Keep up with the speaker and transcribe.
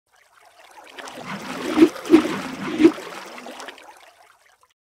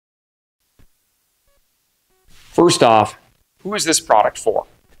First off, who is this product for?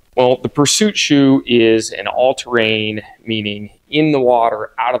 Well, the Pursuit shoe is an all-terrain, meaning in the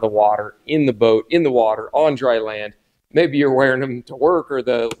water, out of the water, in the boat, in the water, on dry land. Maybe you're wearing them to work or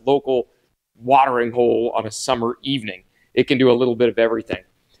the local watering hole on a summer evening. It can do a little bit of everything.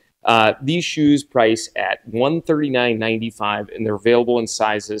 These shoes price at $139.95, and they're available in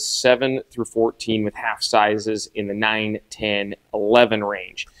sizes 7 through 14 with half sizes in the 9, 10, 11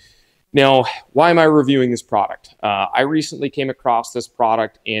 range. Now, why am I reviewing this product? I recently came across this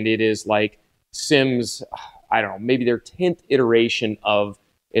product, and it is like Simms, I don't know, maybe their 10th iteration of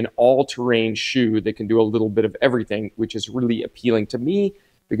an all-terrain shoe that can do a little bit of everything, which is really appealing to me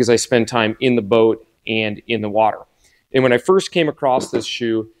because I spend time in the boat and in the water. And when I first came across this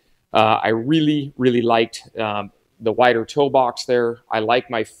shoe, I really liked the wider toe box there. I like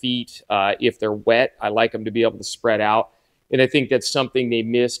my feet, if they're wet, I like them to be able to spread out. And I think that's something they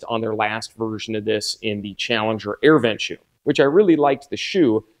missed on their last version of this in the Challenger Air Vent shoe, which I really liked the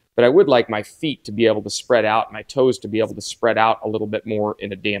shoe, but I would like my feet to be able to spread out, my toes to be able to spread out a little bit more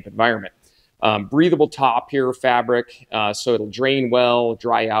in a damp environment. Breathable top here, fabric, so it'll drain well,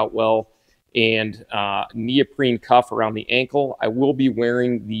 dry out well, and neoprene cuff around the ankle. I will be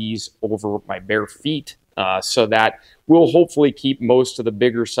wearing these over my bare feet, so that will hopefully keep most of the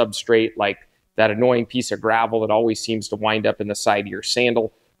bigger substrate, like that annoying piece of gravel that always seems to wind up in the side of your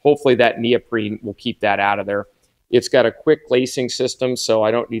sandal. Hopefully that neoprene will keep that out of there. It's got a quick lacing system, so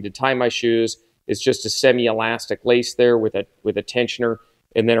I don't need to tie my shoes. It's just a semi-elastic lace there with a tensioner,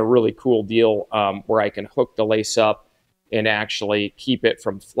 and then a really cool deal where I can hook the lace up and actually keep it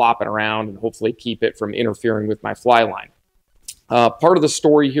from flopping around and hopefully keep it from interfering with my fly line. Part of the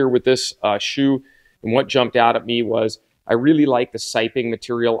story here with this shoe and what jumped out at me was I really like the siping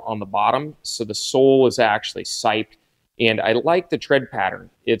material on the bottom. So the sole is actually siped, and I like the tread pattern.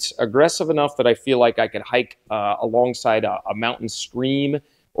 It's aggressive enough that I feel like I could hike alongside a mountain stream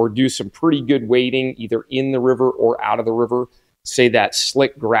or do some pretty good wading either in the river or out of the river. Say that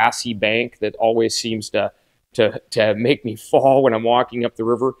slick grassy bank that always seems to make me fall when I'm walking up the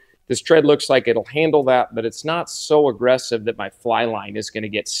river. This tread looks like it'll handle that, but it's not so aggressive that my fly line is going to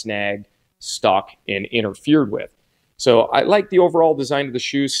get snagged, stuck, and interfered with. So I like the overall design of the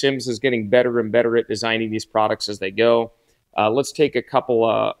shoe. Simms is getting better and better at designing these products as they go. Let's take a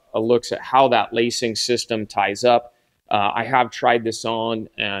couple looks at how that lacing system ties up. I have tried this on,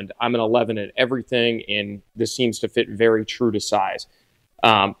 and I'm an 11 at everything, and this seems to fit very true to size.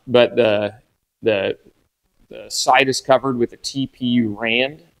 But the side is covered with a TPU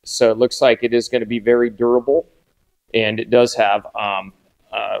rand, so it looks like it is going to be very durable, and it does have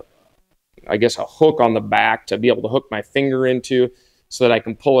I guess a hook on the back to be able to hook my finger into so that I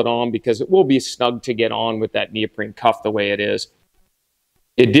can pull it on, because it will be snug to get on with that neoprene cuff the way it is.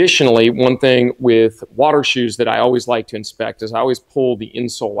 Additionally, one thing with water shoes that I always like to inspect is I always pull the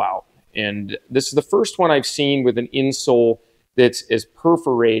insole out. And this is the first one I've seen with an insole that's as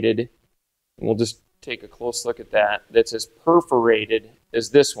perforated, and we'll just take a close look at that, that's as perforated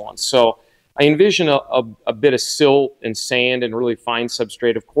as this one. So I envision a bit of silt and sand and really fine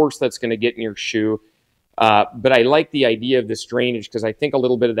substrate. Of course, that's going to get in your shoe. But I like the idea of this drainage because I think a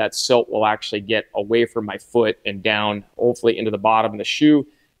little bit of that silt will actually get away from my foot and down, hopefully into the bottom of the shoe.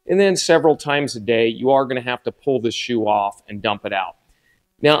 And then several times a day, you are going to have to pull this shoe off and dump it out.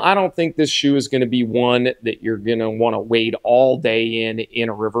 Now, I don't think this shoe is going to be one that you're going to want to wade all day in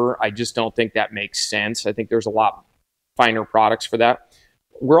a river. I just don't think that makes sense. I think there's a lot finer products for that.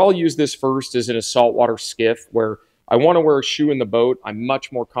 Where I'll use this first is in a saltwater skiff where I want to wear a shoe in the boat. I'm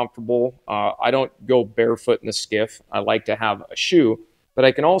much more comfortable. I don't go barefoot in the skiff. I like to have a shoe, but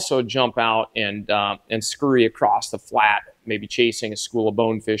I can also jump out and scurry across the flat, maybe chasing a school of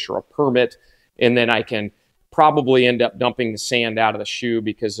bonefish or a permit, and then I can probably end up dumping the sand out of the shoe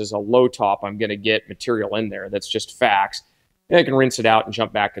because as a low top, I'm going to get material in there. That's just facts. And I can rinse it out and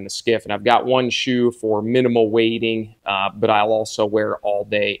jump back in the skiff. And I've got one shoe for minimal wading, but I'll also wear all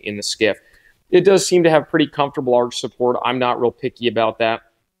day in the skiff. It does seem to have pretty comfortable arch support. I'm not real picky about that.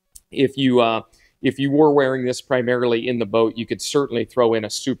 If you were wearing this primarily in the boat, you could certainly throw in a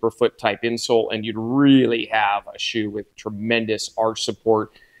Superfoot type insole, and you'd really have a shoe with tremendous arch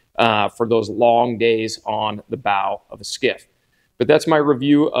support for those long days on the bow of a skiff. But that's my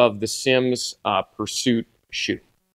review of the Simms Pursuit shoe.